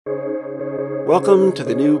Welcome to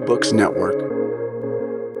the New Books Network.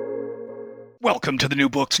 Welcome to the New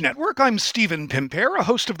Books Network. I'm Stephen Pimpare, a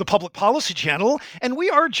host of the Public Policy Channel, and we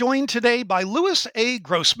are joined today by Louis A.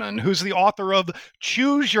 Grossman, who's the author of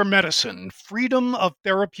Choose Your Medicine, Freedom of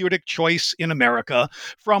Therapeutic Choice in America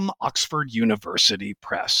from Oxford University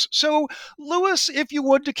Press. So, Louis, if you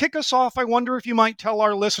would, to kick us off, I wonder if you might tell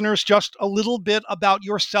our listeners just a little bit about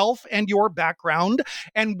yourself and your background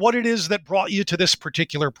and what it is that brought you to this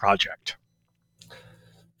particular project.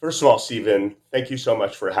 First of all, Stephen, thank you so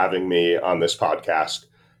much for having me on this podcast.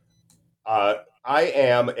 I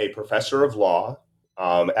am a professor of law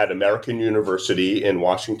at American University in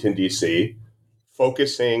Washington, D.C.,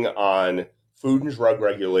 focusing on food and drug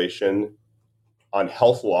regulation, on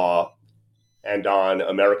health law, and on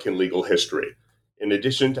American legal history. In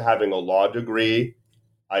addition to having a law degree,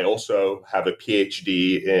 I also have a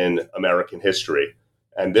PhD in American history.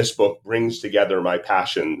 And this book brings together my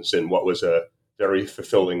passions in what was a very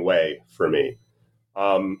fulfilling way for me.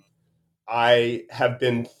 I have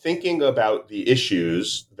been thinking about the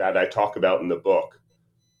issues that I talk about in the book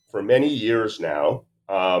for many years now.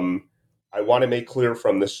 I want to make clear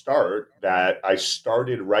from the start that I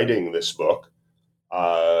started writing this book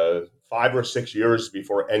 5 or 6 years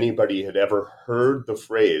before anybody had ever heard the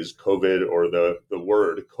phrase COVID or the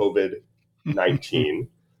word COVID-19.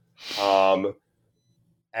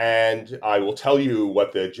 And I will tell you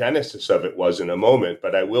what the genesis of it was in a moment,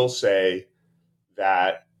 but I will say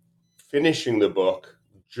that finishing the book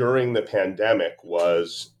during the pandemic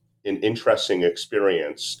was an interesting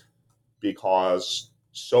experience because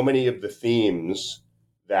so many of the themes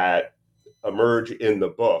that emerge in the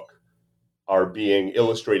book are being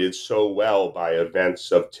illustrated so well by events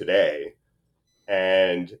of today.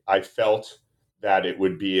 And I felt that it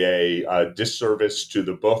would be a disservice to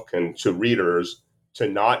the book and to readers to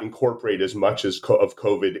not incorporate as much of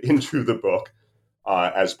COVID into the book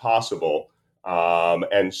as possible.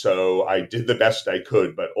 And so I did the best I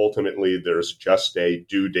could, but ultimately there's just a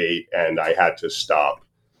due date and I had to stop.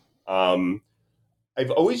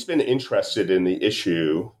 I've always been interested in the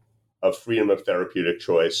issue of freedom of therapeutic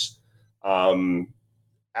choice.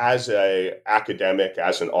 As an academic,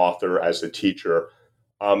 as an author, as a teacher,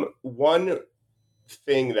 one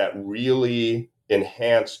thing that really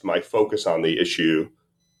enhanced my focus on the issue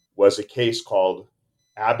was a case called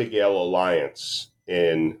Abigail Alliance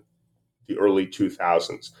in the early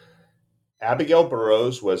 2000s. Abigail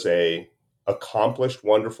Burroughs was a accomplished,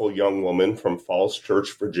 wonderful young woman from Falls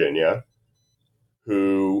Church, Virginia,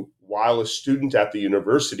 who, while a student at the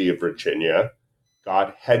University of Virginia,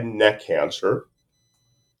 got head and neck cancer.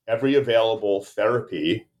 Every available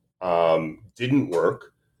therapy didn't work.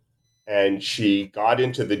 And she got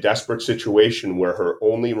into the desperate situation where her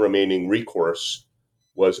only remaining recourse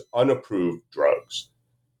was unapproved drugs.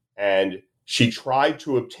 And she tried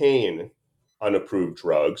to obtain unapproved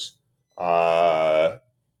drugs and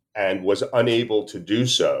was unable to do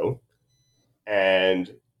so,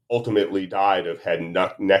 and ultimately died of head and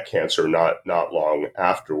neck cancer not long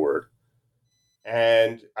afterward.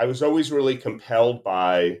 And I was always really compelled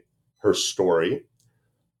by her story.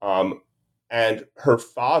 And her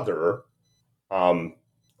father,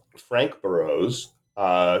 Frank Burroughs,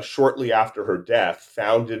 shortly after her death,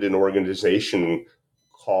 founded an organization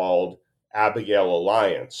called Abigail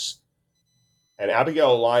Alliance. And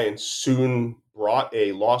Abigail Alliance soon brought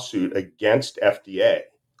a lawsuit against FDA,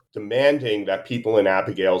 demanding that people in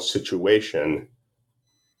Abigail's situation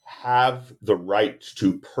have the right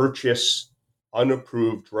to purchase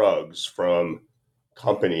unapproved drugs from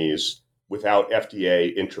companies without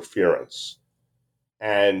FDA interference.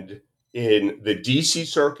 And in the DC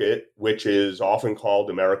Circuit, which is often called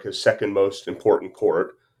America's second most important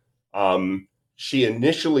court, she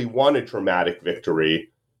initially won a dramatic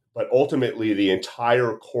victory, but ultimately the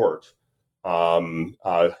entire court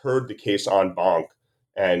heard the case en banc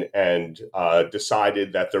and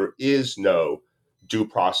decided that there is no due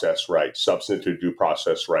process right, substantive due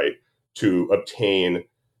process right, to obtain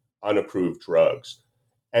unapproved drugs.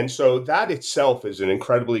 And so that itself is an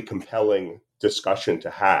incredibly compelling discussion to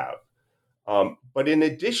have. But in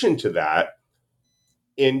addition to that,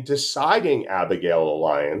 in deciding Abigail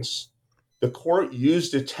Alliance, the court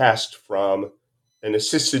used a test from an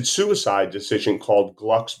assisted suicide decision called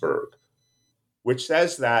Glucksberg, which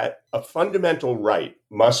says that a fundamental right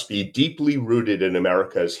must be deeply rooted in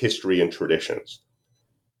America's history and traditions.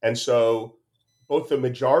 And so both the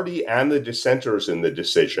majority and the dissenters in the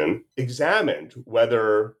decision examined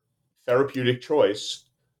whether therapeutic choice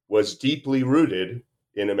was deeply rooted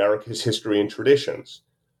in America's history and traditions.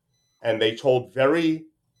 And they told very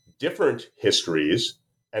different histories,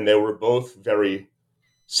 and they were both very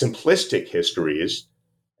simplistic histories,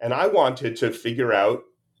 and I wanted to figure out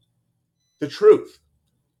the truth.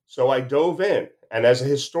 So I dove in. And as a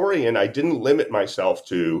historian, I didn't limit myself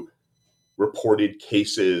to reported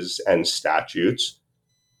cases and statutes.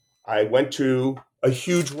 I went to a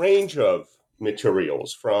huge range of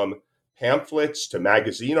materials, from pamphlets to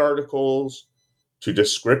magazine articles to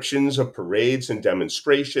descriptions of parades and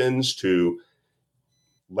demonstrations to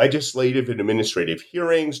legislative and administrative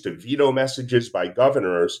hearings to veto messages by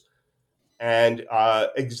governors, and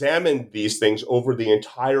examined these things over the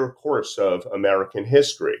entire course of American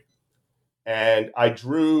history. And I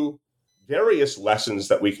drew various lessons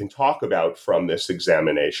that we can talk about from this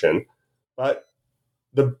examination. But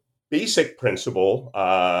the basic principle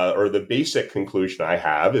or the basic conclusion I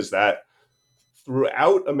have is that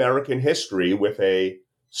throughout American history, with a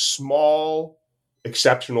small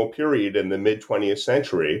exceptional period in the mid 20th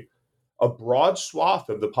century, a broad swath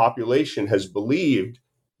of the population has believed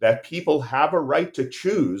that people have a right to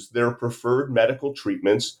choose their preferred medical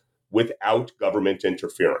treatments without government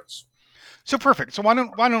interference. So perfect. So why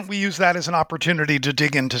don't we use that as an opportunity to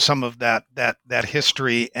dig into some of that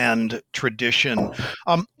history and tradition?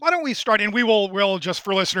 Why don't we start? And we'll just,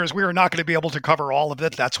 for listeners, we are not going to be able to cover all of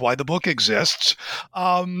it. That's why the book exists.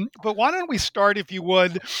 But why don't we start, if you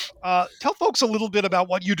would, tell folks a little bit about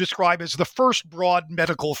what you describe as the first broad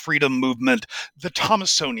medical freedom movement, the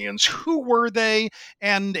Thomasonians. Who were they,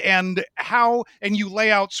 and how? And you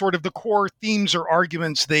lay out sort of the core themes or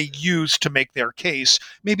arguments they used to make their case.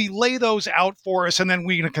 Maybe lay those out for us, and then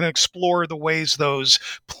we can explore the ways those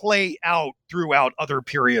play out throughout other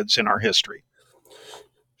periods in our history.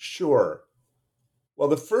 Sure. Well,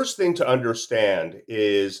 the first thing to understand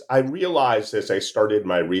is I realized as I started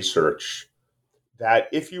my research that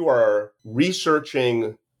if you are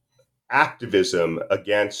researching activism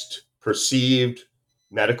against perceived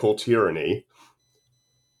medical tyranny,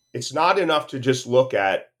 it's not enough to just look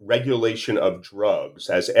at regulation of drugs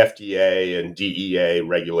as FDA and DEA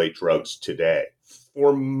regulate drugs today.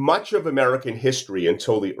 For much of American history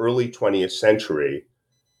until the early 20th century,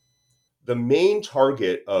 the main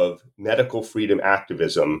target of medical freedom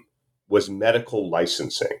activism was medical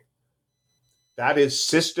licensing. That is,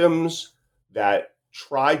 systems that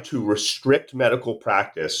tried to restrict medical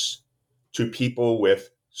practice to people with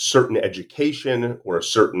certain education or a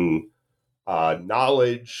certain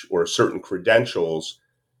knowledge or certain credentials.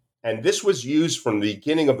 And this was used from the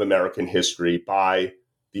beginning of American history by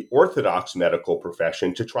the orthodox medical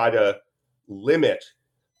profession to try to limit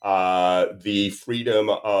the freedom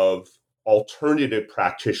of alternative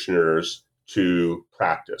practitioners to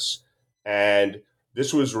practice. And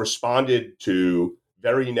this was responded to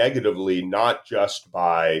very negatively, not just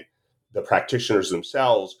by the practitioners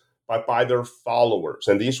themselves, but by their followers.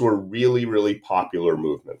 And these were really, really popular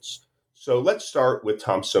movements. So let's start with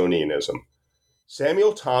Thompsonianism.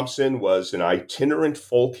 Samuel Thompson was an itinerant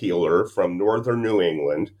folk healer from northern New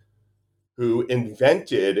England who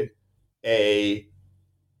invented a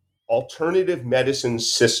alternative medicine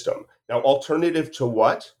system. Now, alternative to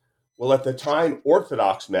what? Well, at the time,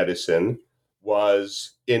 Orthodox medicine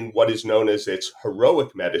was in what is known as its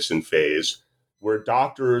heroic medicine phase, where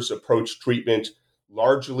doctors approached treatment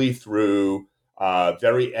largely through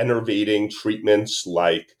very enervating treatments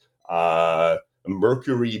like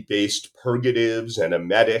mercury-based purgatives and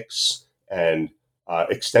emetics and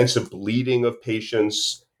extensive bleeding of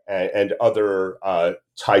patients and other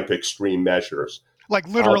type extreme measures. Like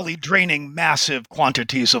literally draining massive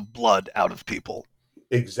quantities of blood out of people.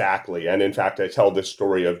 Exactly. And in fact, I tell this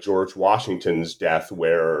story of George Washington's death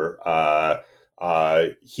where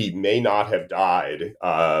he may not have died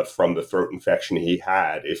from the throat infection he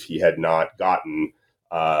had if he had not gotten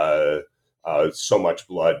so much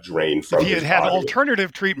blood drained from his body. If he had had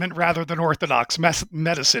alternative treatment rather than orthodox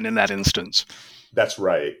medicine in that instance. That's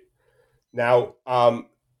right. Now,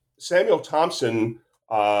 Samuel Thompson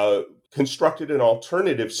constructed an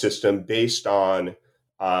alternative system based on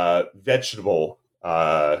vegetable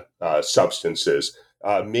substances,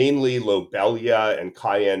 mainly lobelia and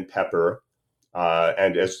cayenne pepper,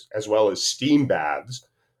 and as well as steam baths.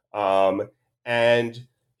 And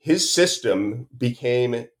his system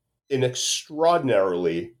became an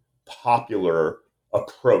extraordinarily popular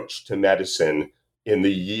approach to medicine in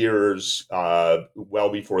the years well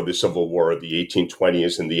before the Civil War, the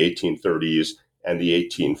 1820s and the 1830s and the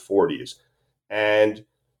 1840s. And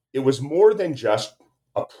it was more than just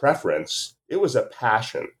a preference, it was a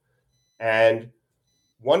passion. And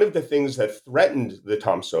one of the things that threatened the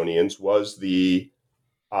Thompsonians was the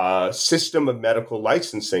system of medical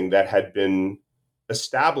licensing that had been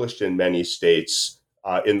established in many states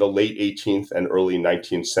in the late 18th and early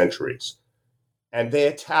 19th centuries. and they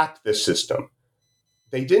attacked the system.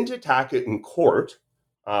 They didn't attack it in court,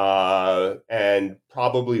 and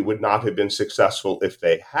probably would not have been successful if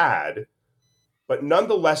they had. But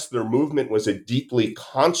nonetheless, their movement was a deeply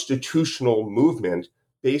constitutional movement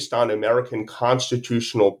based on American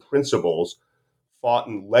constitutional principles, fought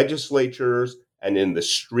in legislatures and in the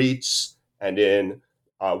streets and in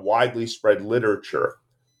widely spread literature.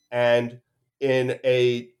 And in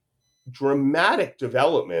a dramatic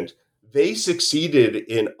development, they succeeded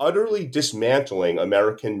in utterly dismantling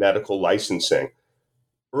American medical licensing.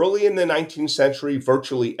 Early in the 19th century,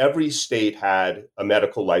 virtually every state had a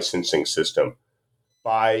medical licensing system.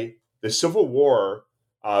 By the Civil War,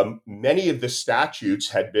 many of the statutes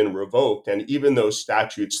had been revoked, and even those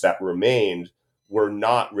statutes that remained were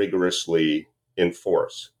not rigorously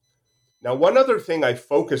enforced. Now, one other thing I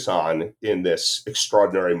focus on in this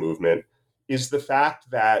extraordinary movement is the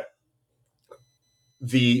fact that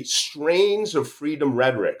the strains of freedom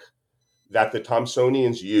rhetoric that the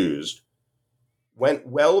Thomsonians used went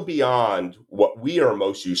well beyond what we are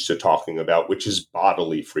most used to talking about, which is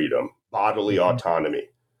bodily freedom, bodily autonomy.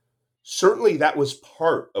 Certainly that was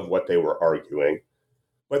part of what they were arguing,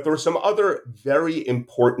 but there were some other very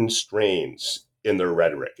important strains in their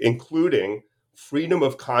rhetoric, including freedom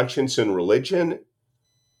of conscience and religion,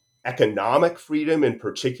 economic freedom, in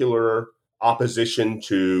particular opposition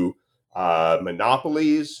to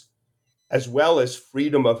monopolies, as well as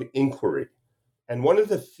freedom of inquiry. And one of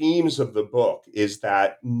the themes of the book is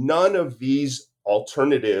that none of these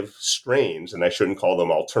alternative strains, and I shouldn't call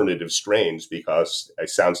them alternative strains because it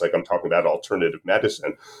sounds like I'm talking about alternative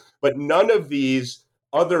medicine, but none of these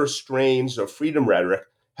other strains of freedom rhetoric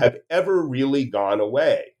have ever really gone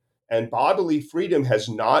away. And bodily freedom has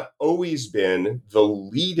not always been the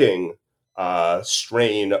leading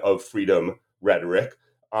strain of freedom rhetoric.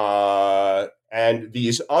 And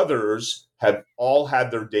these others have all had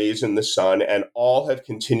their days in the sun and all have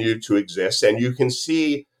continued to exist. And you can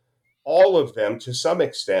see all of them to some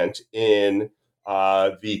extent in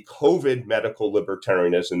the COVID medical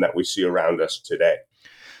libertarianism that we see around us today.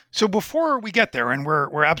 So before we get there, and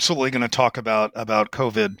we're absolutely going to talk about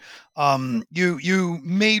COVID, you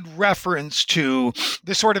made reference to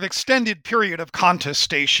this sort of extended period of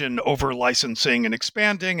contestation over licensing and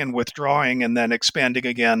expanding and withdrawing and then expanding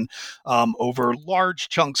again over large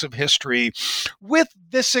chunks of history, with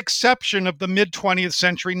this exception of the mid-20th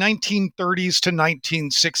century, 1930s to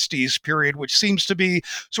 1960s period, which seems to be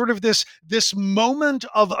sort of this moment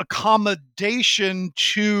of accommodation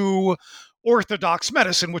to orthodox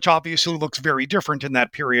medicine, which obviously looks very different in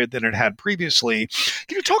that period than it had previously.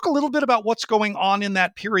 Can you talk a little bit about what's going on in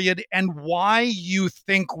that period and why you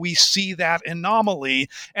think we see that anomaly?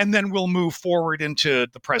 And then we'll move forward into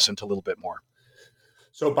the present a little bit more.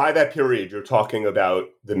 So by that period, you're talking about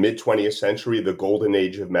the mid-20th century, the golden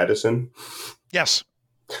age of medicine? Yes.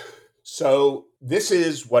 So this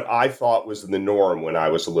is what I thought was the norm when I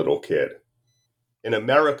was a little kid. In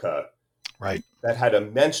America, right, that had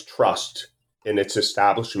immense trust in its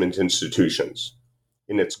establishment institutions,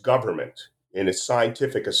 in its government, in its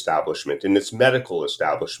scientific establishment, in its medical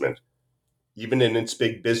establishment, even in its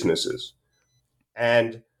big businesses.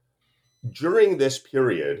 And during this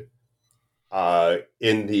period,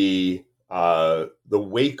 in the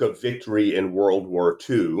wake of victory in World War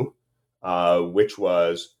II, which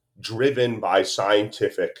was driven by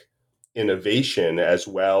scientific innovation as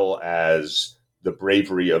well as the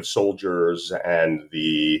bravery of soldiers and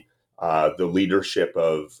the leadership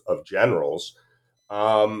of generals,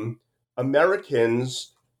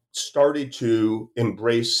 Americans started to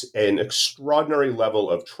embrace an extraordinary level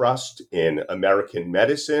of trust in American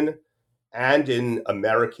medicine and in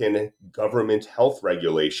American government health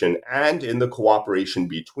regulation and in the cooperation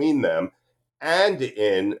between them and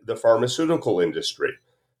in the pharmaceutical industry.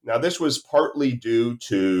 Now, this was partly due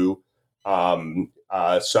to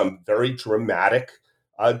some very dramatic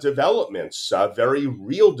developments, very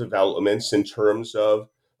real developments in terms of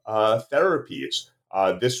therapies.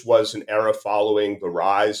 This was an era following the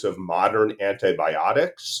rise of modern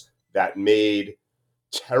antibiotics that made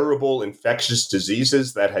terrible infectious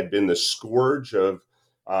diseases that had been the scourge of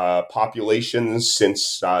populations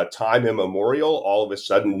since time immemorial, all of a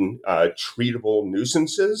sudden treatable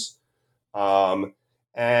nuisances.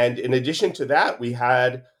 And in addition to that, we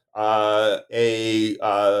had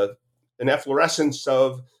an efflorescence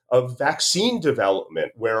of vaccine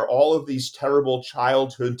development, where all of these terrible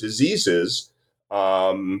childhood diseases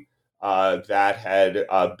that had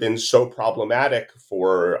been so problematic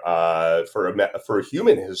for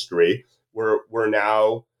human history were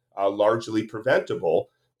now largely preventable.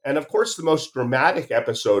 And of course, the most dramatic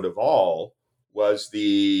episode of all was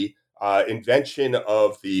the invention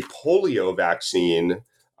of the polio vaccine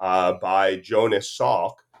by Jonas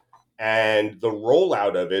Salk and the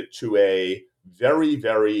rollout of it to a very,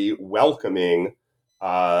 very welcoming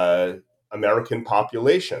American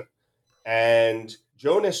population. And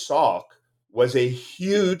Jonas Salk was a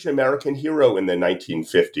huge American hero in the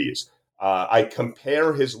 1950s. I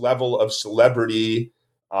compare his level of celebrity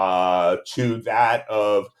to that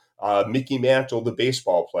of Mickey Mantle, the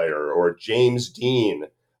baseball player, or James Dean,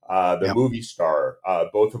 the Yep. movie star,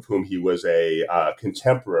 both of whom he was a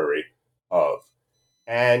contemporary of.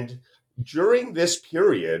 And during this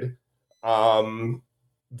period,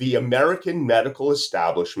 the American medical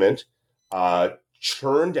establishment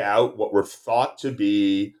churned out what were thought to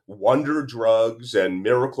be wonder drugs and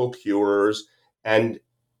miracle cures. And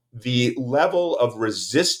the level of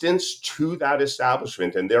resistance to that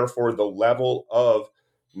establishment, and therefore the level of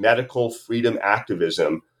medical freedom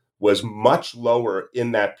activism, was much lower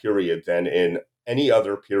in that period than in any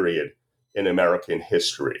other period in American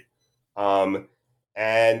history. Um,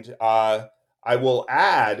 and I will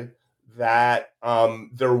add that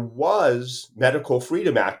there was medical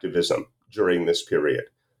freedom activism during this period.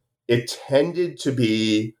 It tended to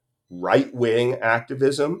be right wing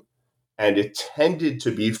activism, and it tended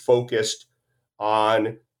to be focused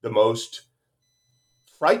on the most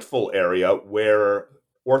frightful area where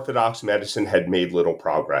orthodox medicine had made little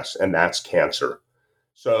progress, and that's cancer.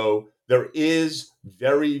 So there is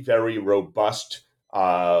very, very robust,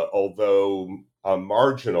 although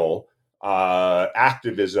marginal,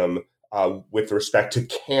 activism with respect to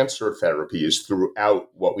cancer therapies throughout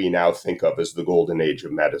what we now think of as the golden age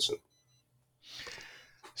of medicine.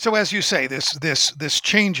 So as you say, this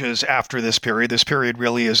changes after this period. This period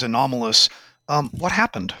really is anomalous. What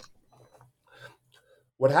happened?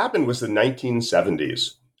 What happened was the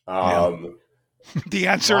 1970s. Yeah. Um, The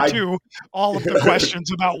answer my to all of the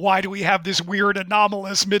questions about why do we have this weird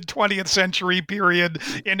anomalous mid 20th century period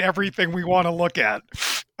in everything we want to look at.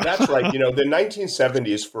 That's right. You know, the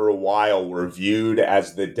 1970s for a while were viewed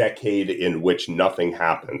as the decade in which nothing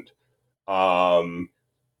happened. Um,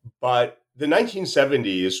 but the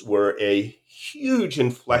 1970s were a huge Yeah.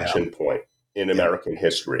 inflection point in Yeah. American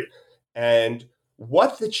history. And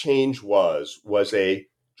what the change was a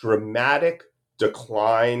dramatic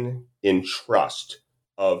decline in trust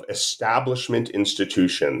of establishment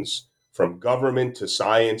institutions, from government to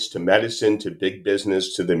science to medicine to big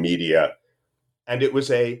business to the media. And it was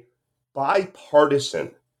a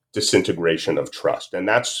bipartisan disintegration of trust. And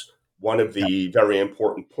that's one of Yeah. the very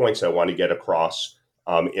important points I want to get across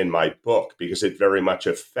in my book, because it very much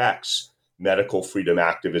affects medical freedom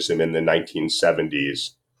activism in the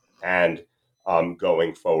 1970s and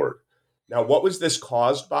going forward. Now, what was this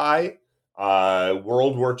caused by?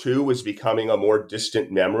 World War II was becoming a more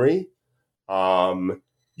distant memory.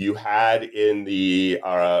 You had in the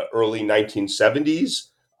early 1970s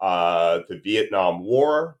the Vietnam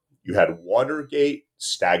War, you had Watergate,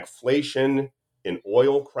 stagflation, an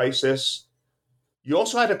oil crisis. You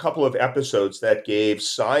also had a couple of episodes that gave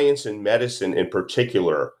science and medicine in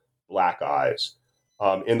particular black eyes.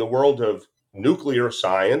 In the world of nuclear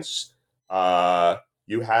science,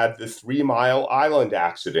 you had the 3 Mile Island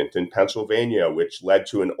accident in Pennsylvania, which led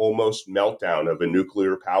to an almost meltdown of a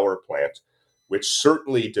nuclear power plant, which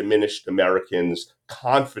certainly diminished Americans'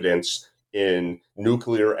 confidence in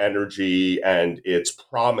nuclear energy and its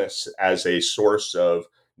promise as a source of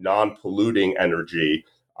non polluting energy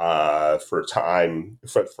for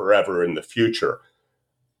forever in the future.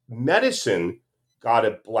 Medicine got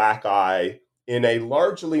a black eye in a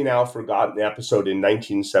largely now forgotten episode in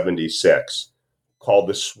 1976 called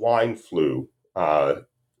the swine flu. Uh,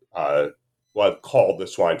 called the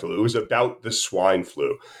swine flu. It was about the swine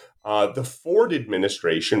flu. The Ford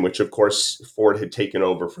administration, which of course Ford had taken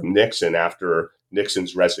over from Nixon after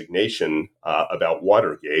Nixon's resignation about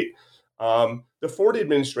Watergate, the Ford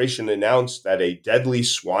administration announced that a deadly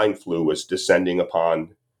swine flu was descending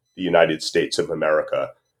upon the United States of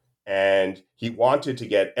America. And he wanted to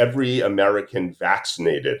get every American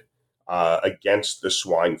vaccinated against the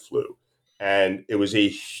swine flu. And it was a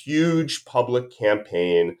huge public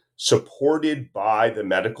campaign supported by the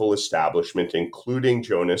medical establishment, including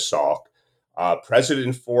Jonas Salk.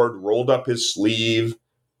 President Ford rolled up his sleeve,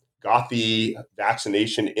 got the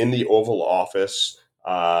vaccination in the Oval Office,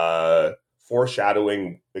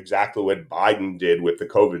 foreshadowing exactly what Biden did with the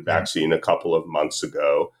COVID Yeah. vaccine a couple of months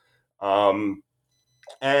ago.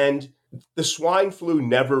 And the swine flu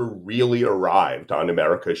never really arrived on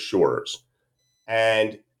America's shores.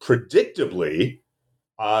 And predictably,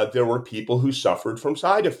 there were people who suffered from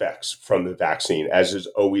side effects from the vaccine, as is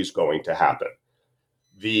always going to happen.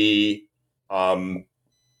 The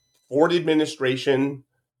Ford administration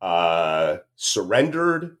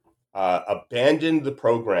surrendered, abandoned the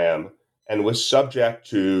program, and was subject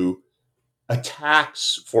to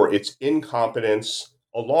attacks for its incompetence,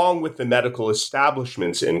 along with the medical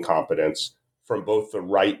establishment's incompetence from both the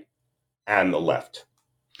right and the left.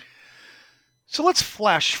 So let's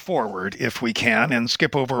flash forward, if we can, and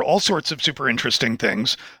skip over all sorts of super interesting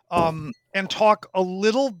things, and talk a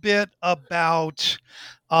little bit about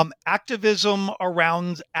activism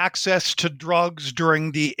around access to drugs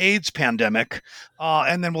during the AIDS pandemic.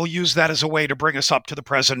 And then we'll use that as a way to bring us up to the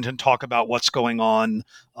present and talk about what's going on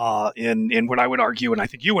in what I would argue, and I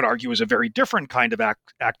think you would argue, is a very different kind of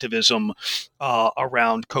activism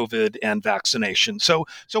around COVID and vaccination. So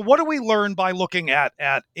what do we learn by looking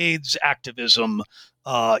at AIDS activism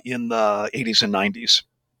in the 80s and 90s?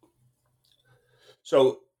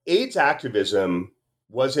 So AIDS activism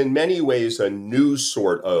was in many ways a new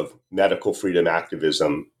sort of medical freedom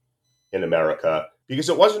activism in America because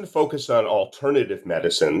it wasn't focused on alternative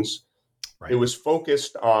medicines. Right. It was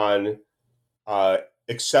focused on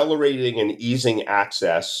accelerating and easing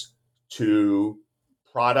access to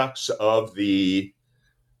products of the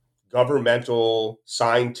governmental,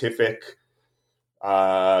 scientific,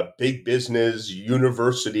 big business,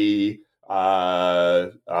 university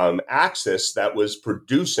access that was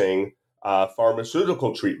producing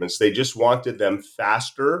pharmaceutical treatments. They just wanted them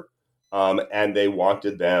faster, and they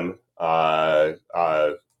wanted them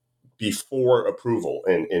before approval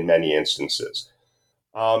in many instances.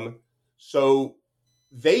 So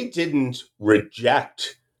they didn't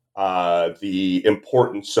reject the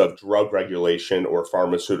importance of drug regulation or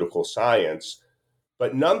pharmaceutical science,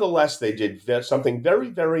 but nonetheless, they did something very,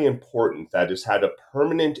 very important that has had a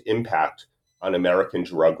permanent impact on American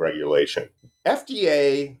drug regulation.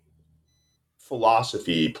 FDA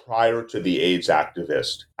philosophy prior to the AIDS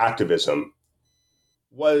activism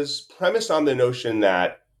was premised on the notion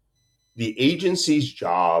that the agency's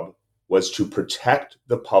job was to protect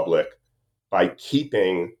the public by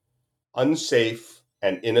keeping unsafe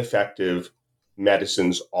and ineffective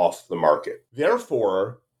medicines off the market.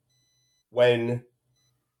 Therefore, when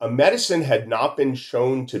a medicine had not been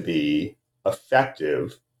shown to be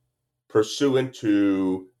effective pursuant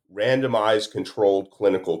to randomized controlled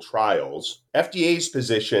clinical trials, FDA's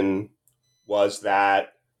position was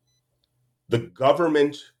that the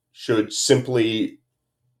government should simply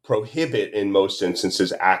prohibit, in most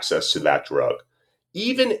instances, access to that drug,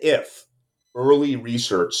 even if early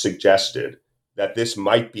research suggested that this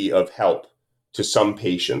might be of help to some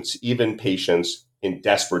patients, even patients in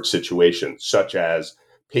desperate situations, such as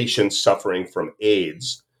patients suffering from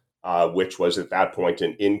AIDS, which was at that point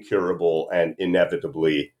an incurable and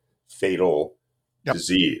inevitably fatal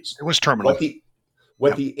disease. It was terminal.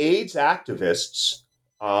 What the AIDS activists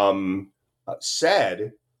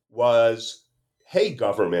said was, hey,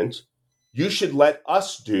 government, you should let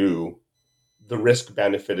us do the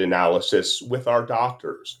risk-benefit analysis with our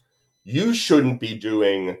doctors. You shouldn't be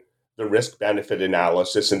doing the risk-benefit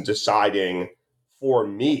analysis and deciding for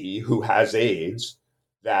me, who has AIDS,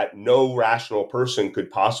 that no rational person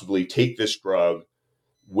could possibly take this drug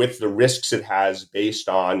with the risks it has based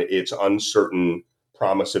on its uncertain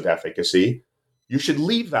promise of efficacy. You should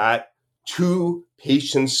leave that to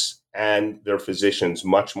patients and their physicians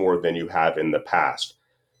much more than you have in the past.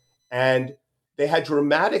 And they had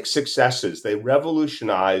dramatic successes. They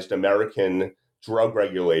revolutionized American drug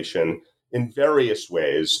regulation in various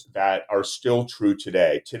ways that are still true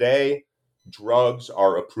today. Today, drugs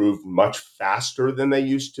are approved much faster than they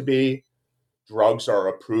used to be. Drugs are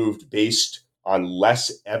approved based on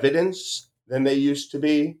less evidence than they used to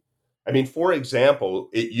be. I mean, for example,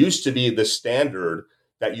 it used to be the standard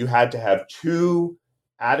that you had to have 2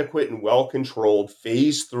 adequate and well-controlled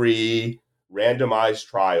phase 3 randomized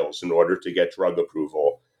trials in order to get drug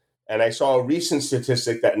approval. And I saw a recent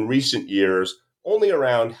statistic that in recent years, only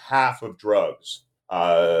around half of drugs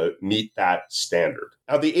meet that standard.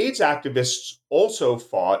 Now, the AIDS activists also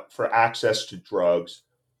fought for access to drugs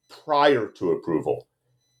prior to approval.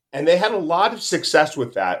 And they had a lot of success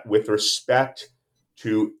with that with respect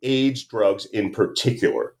to AIDS drugs in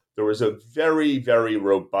particular. There was a very, very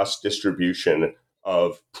robust distribution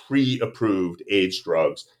of pre-approved AIDS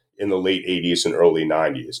drugs in the late 80s and early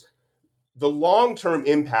 90s. The long-term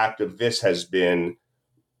impact of this has been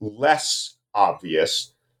less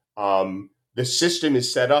obvious. The system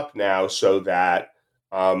is set up now so that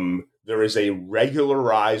there is a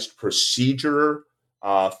regularized procedure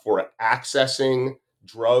for accessing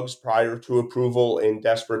drugs prior to approval in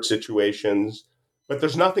desperate situations. But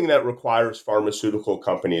there's nothing that requires pharmaceutical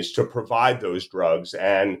companies to provide those drugs.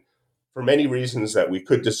 And for many reasons that we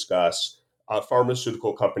could discuss,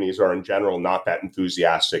 pharmaceutical companies are in general not that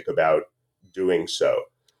enthusiastic about doing so.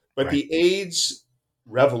 But Right. the AIDS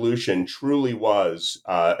revolution truly was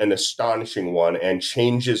an astonishing one and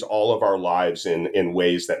changes all of our lives in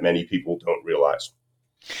ways that many people don't realize.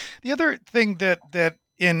 The other thing that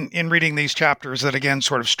in reading these chapters that again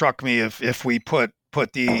sort of struck me, if we put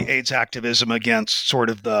the AIDS activism against sort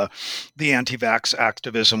of the anti-vax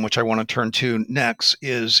activism, which I want to turn to next,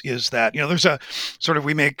 is that there's a sort of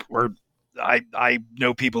we make or I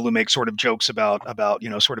know people who make sort of jokes about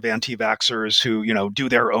sort of anti-vaxxers who do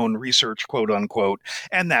their own research, quote unquote,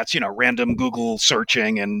 and that's random Google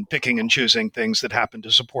searching and picking and choosing things that happen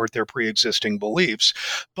to support their pre-existing beliefs.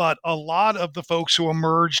 But a lot of the folks who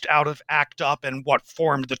emerged out of ACT UP and what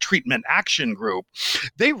formed the Treatment Action Group,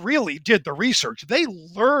 they really did the research. They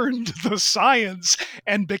learned the science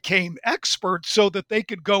and became experts so that they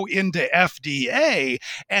could go into FDA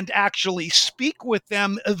and actually speak with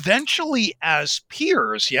them eventually as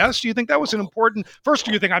peers. Yes? Do you think that was an important, first,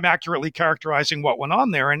 do you think I'm accurately characterizing what went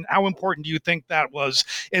on there? And how important do you think that was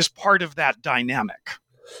as part of that dynamic?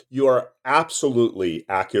 You are absolutely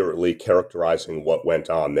accurately characterizing what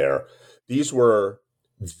went on there. These were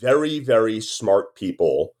very, very smart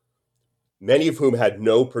people, many of whom had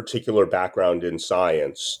no particular background in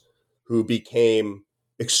science, who became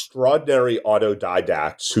extraordinary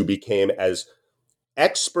autodidacts, who became as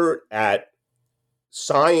expert at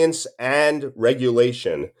science and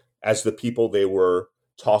regulation as the people they were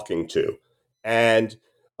talking to. And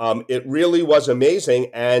it really was amazing.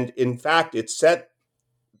 And in fact, it set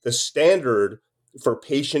the standard for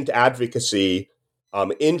patient advocacy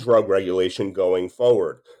in drug regulation going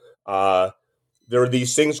forward. There are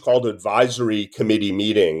these things called advisory committee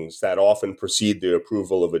meetings that often precede the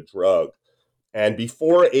approval of a drug. And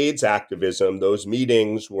before AIDS activism, those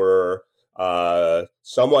meetings were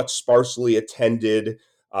somewhat sparsely attended,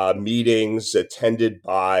 meetings attended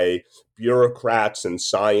by bureaucrats and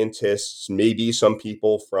scientists, maybe some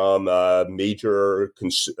people from major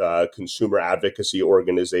consumer advocacy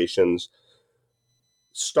organizations.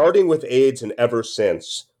 Starting with AIDS and ever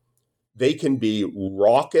since, they can be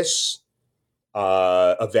raucous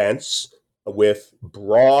events with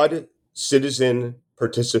broad citizen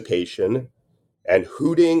participation and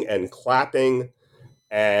hooting and clapping.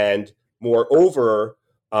 And moreover,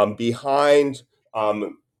 behind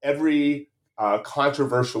every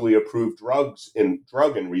controversially approved drug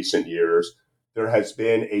in recent years, there has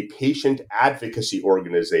been a patient advocacy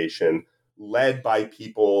organization led by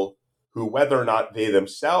people who, whether or not they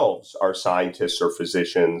themselves are scientists or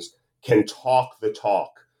physicians, can talk the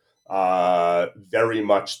talk very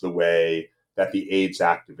much the way that the AIDS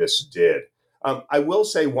activists did. I will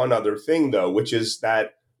say one other thing, though, which is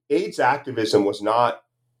that AIDS activism was not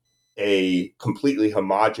a completely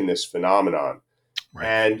homogenous phenomenon. Right.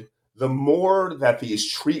 And the more that these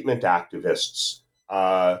treatment activists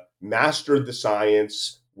mastered the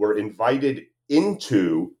science, were invited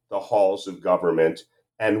into the halls of government,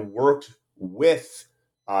 and worked with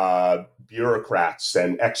bureaucrats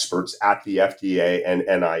and experts at the FDA and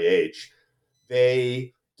NIH,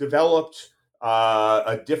 they developed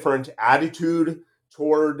a different attitude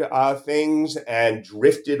toward things and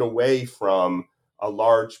drifted away from a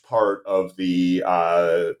large part of the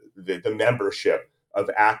membership of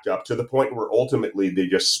ACT UP to the point where ultimately they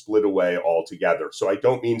just split away altogether. So I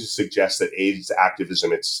don't mean to suggest that AIDS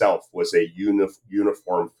activism itself was a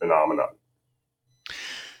uniform phenomenon.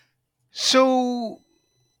 So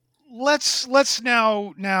let's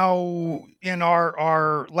now in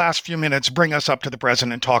our last few minutes bring us up to the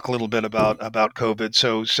present and talk a little bit about COVID.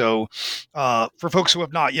 So for folks who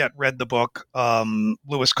have not yet read the book,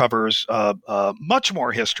 Lewis covers much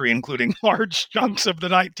more history, including large chunks of the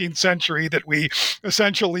 19th century that we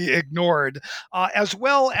essentially ignored, as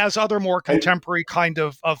well as other more contemporary kind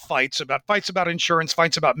of fights about insurance,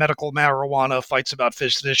 fights about medical marijuana, fights about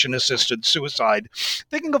physician assisted suicide.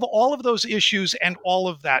 Thinking of all of those issues and all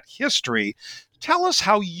of that history, tell us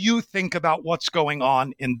how you think about what's going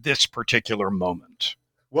on in this particular moment.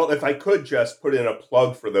 Well, if I could just put in a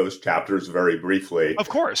plug for those chapters very briefly. Of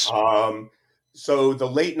course. So the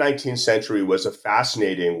late 19th century was a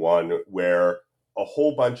fascinating one where a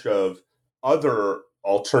whole bunch of other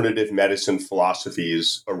alternative medicine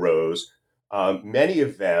philosophies arose. Many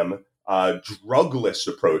of them drugless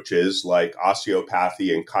approaches like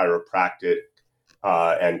osteopathy and chiropractic,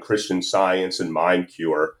 and Christian Science and mind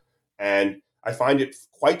cure. And I find it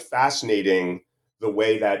quite fascinating the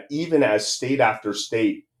way that even as state after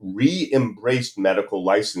state re-embraced medical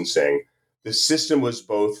licensing, the system was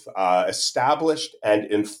both established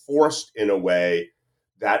and enforced in a way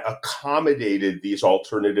that accommodated these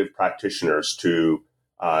alternative practitioners to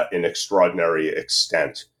an extraordinary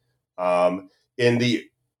extent. In the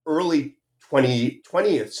early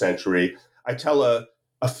 20th century, I tell a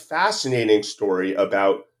fascinating story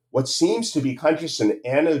about what seems to be kind of just an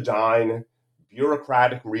anodyne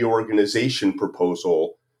bureaucratic reorganization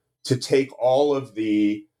proposal to take all of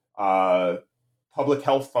the public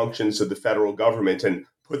health functions of the federal government and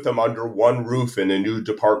put them under one roof in a new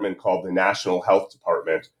department called the National Health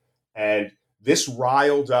Department. And this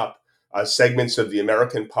riled up segments of the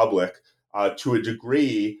American public to a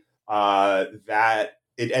degree that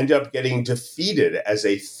it ended up getting defeated as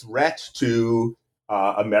a threat to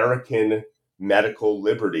American medical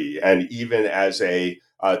liberty and even as a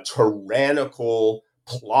tyrannical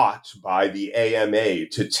plot by the AMA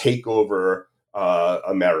to take over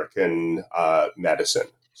American medicine.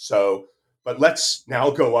 So, but let's now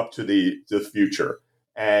go up to the future.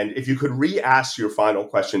 And if you could re-ask your final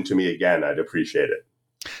question to me again, I'd appreciate it.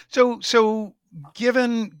 So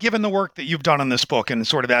given the work that you've done in this book, and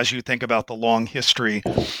sort of as you think about the long history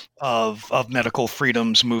of medical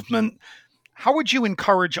freedoms movement, how would you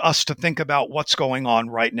encourage us to think about what's going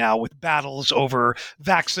on right now with battles over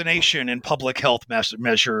vaccination and public health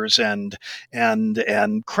measures and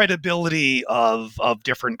credibility of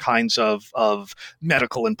different kinds of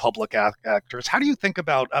medical and public actors? How do you think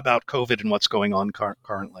about COVID and what's going on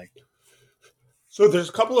currently? So there's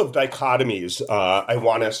a couple of dichotomies I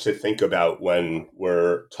want us to think about when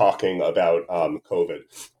we're talking about COVID.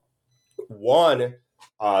 One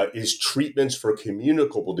is treatments for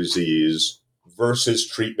communicable disease versus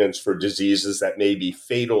treatments for diseases that may be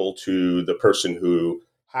fatal to the person who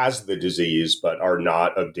has the disease but are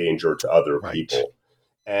not of danger to other people.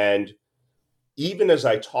 And even as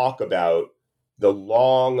I talk about the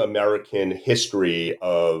long American history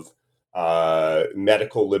of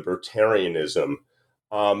medical libertarianism,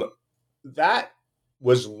 that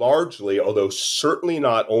was largely, although certainly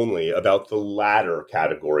not only, about the latter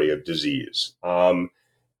category of disease.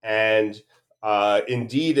 And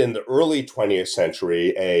indeed, in the early 20th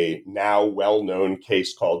century, a now well-known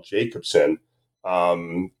case called Jacobson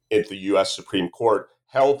at the U.S. Supreme Court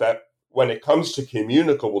held that when it comes to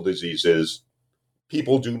communicable diseases,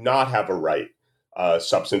 people do not have a right,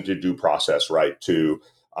 substantive due process right, to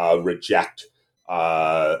reject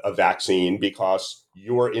a vaccine because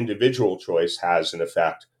your individual choice has an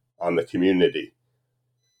effect on the community.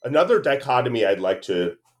 Another dichotomy I'd like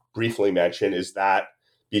to briefly mention is that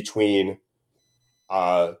between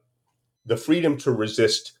the freedom to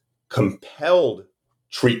resist compelled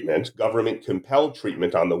treatment, government compelled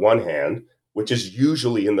treatment on the one hand, which is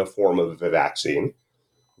usually in the form of a vaccine,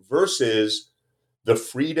 versus the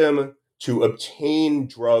freedom to obtain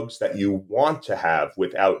drugs that you want to have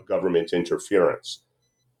without government interference.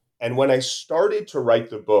 And when I started to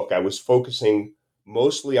write the book, I was focusing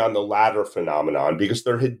mostly on the latter phenomenon because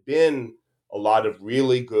there had been a lot of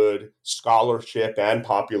really good scholarship and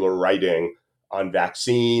popular writing on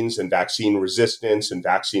vaccines and vaccine resistance and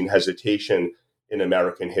vaccine hesitation in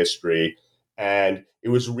American history. And it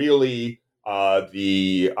was really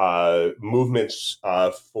the movements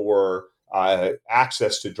for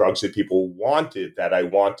access to drugs that people wanted that I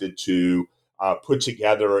wanted to put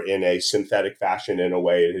together in a synthetic fashion in a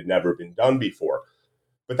way it had never been done before.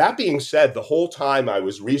 But that being said, the whole time I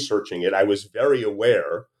was researching it, I was very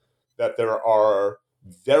aware that there are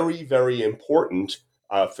very, very important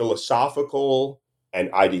philosophical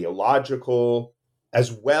and ideological,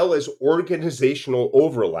 as well as organizational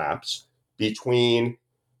overlaps between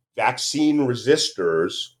vaccine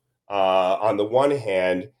resistors on the one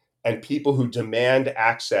hand and people who demand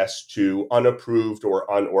access to unapproved or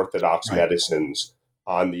unorthodox medicines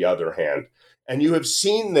on the other hand. And you have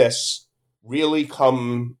seen this really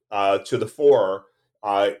come to the fore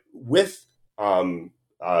with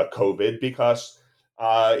COVID because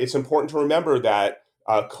it's important to remember that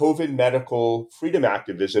COVID medical freedom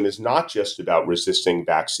activism is not just about resisting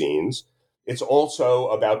vaccines. It's also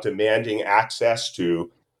about demanding access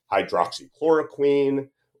to hydroxychloroquine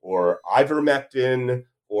or ivermectin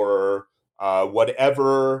or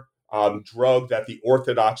whatever drug that the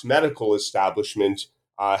orthodox medical establishment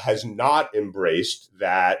has not embraced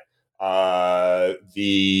that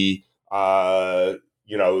the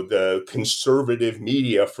conservative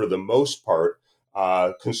media for the most part,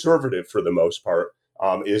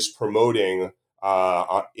 is promoting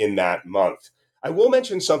in that month. I will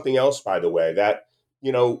mention something else, by the way, that,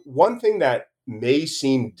 one thing that may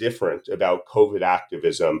seem different about COVID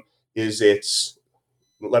activism is its,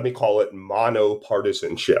 let me call it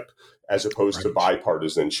monopartisanship as opposed to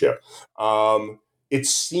bipartisanship. It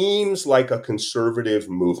seems like a conservative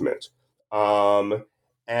movement.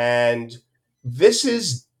 And this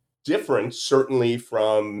is different, certainly,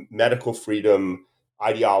 from medical freedom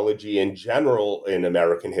ideology in general in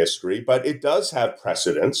American history, but it does have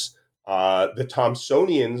precedents. The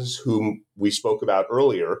Thomsonians, whom we spoke about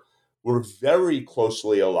earlier, were very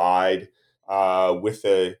closely allied with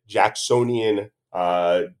the Jacksonian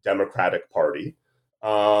Democratic Party.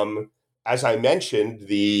 As I mentioned,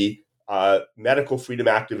 the medical freedom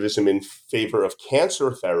activism in favor of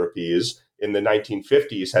cancer therapies in the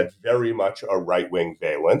 1950s had very much a right-wing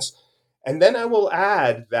valence. And then I will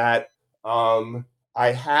add that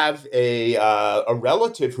I have a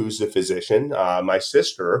relative who's a physician, my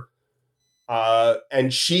sister,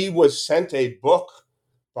 and she was sent a book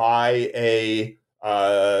by an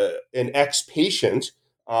ex-patient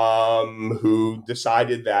who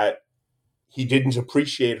decided that he didn't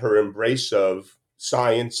appreciate her embrace of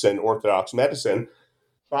science and orthodox medicine,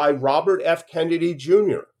 by Robert F. Kennedy Jr.,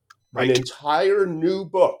 an Right. entire new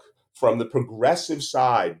book from the progressive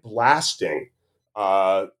side blasting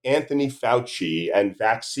Anthony Fauci and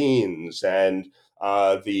vaccines and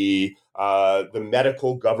the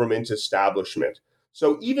medical government establishment.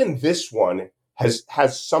 So even this one has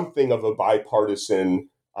something of a bipartisan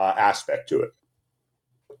aspect to it.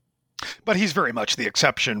 But he's very much the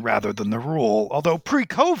exception rather than the rule. Although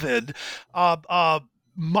pre-COVID,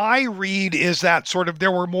 my read is that sort of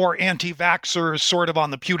there were more anti-vaxxers sort of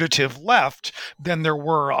on the putative left than there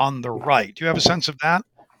were on the right. Do you have a sense of that?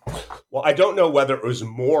 Well, I don't know whether it was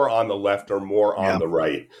more on the left or more on Yeah. the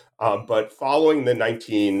right, but following the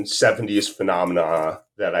 1970s phenomena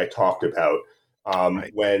that I talked about,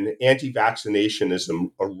 Right. when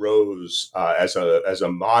anti-vaccinationism arose as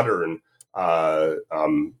a modern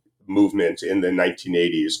movement in the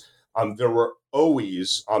 1980s, there were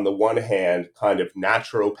always, on the one hand, kind of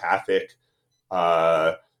naturopathic,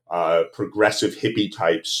 progressive hippie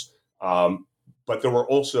types. But there were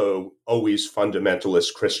also always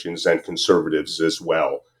fundamentalist Christians and conservatives as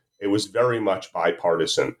well. It was very much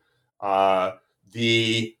bipartisan.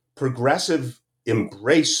 The progressive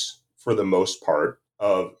embrace, for the most part,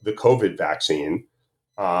 of the COVID vaccine,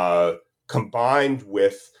 combined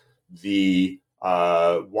with the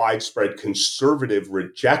widespread conservative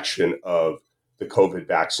rejection of the COVID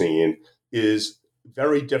vaccine, is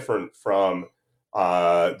very different from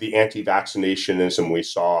the anti-vaccinationism we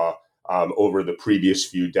saw over the previous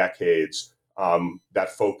few decades that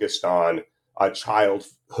focused on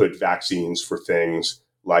childhood vaccines for things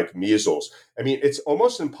like measles. I mean, it's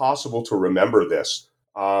almost impossible to remember this,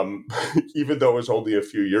 even though it was only a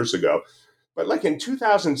few years ago. But like in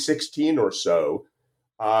 2016 or so,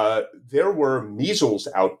 there were measles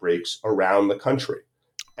outbreaks around the country.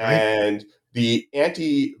 Right. And the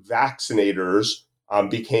anti-vaccinators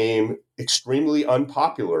became extremely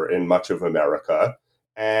unpopular in much of America.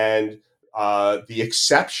 And the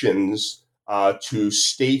exceptions to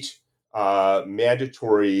state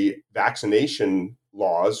mandatory vaccination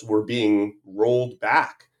laws were being rolled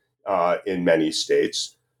back in many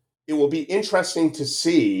states. It will be interesting to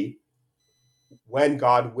see when,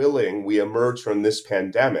 God willing, we emerge from this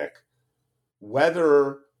pandemic,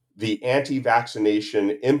 whether the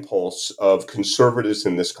anti-vaccination impulse of conservatives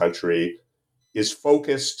in this country is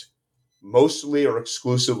focused mostly or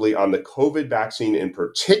exclusively on the COVID vaccine in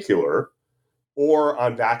particular, or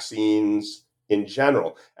on vaccines in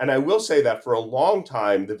general. And I will say that for a long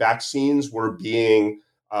time, the vaccines were being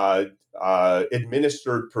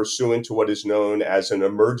administered pursuant to what is known as an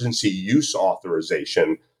emergency use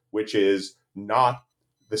authorization, which is not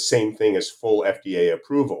the same thing as full FDA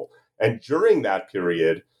approval. And during that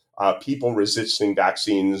period, people resisting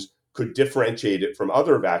vaccines could differentiate it from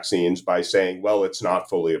other vaccines by saying, well, it's not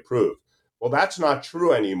fully approved. Well, that's not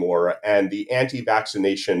true anymore, and the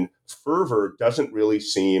anti-vaccination fervor doesn't really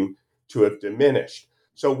seem to have diminished.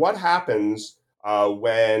 So, what happens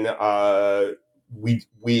when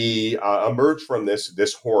we emerge from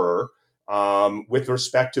this horror with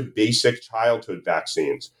respect to basic childhood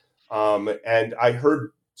vaccines? And I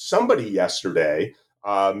heard somebody yesterday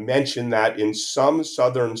mention that in some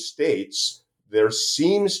southern states there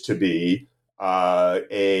seems to be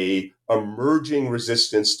a emerging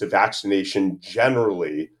resistance to vaccination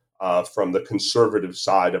generally from the conservative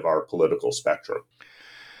side of our political spectrum.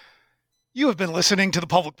 You have been listening to the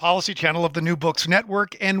Public Policy Channel of the New Books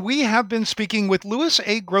Network, and we have been speaking with Louis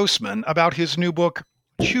A. Grossman about his new book,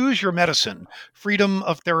 Choose Your Medicine, Freedom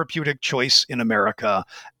of Therapeutic Choice in America,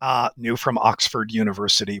 new from Oxford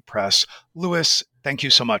University Press. Louis, thank you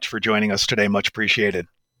so much for joining us today. Much appreciated.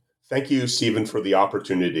 Thank you, Stephen, for the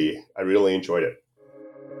opportunity. I really enjoyed it.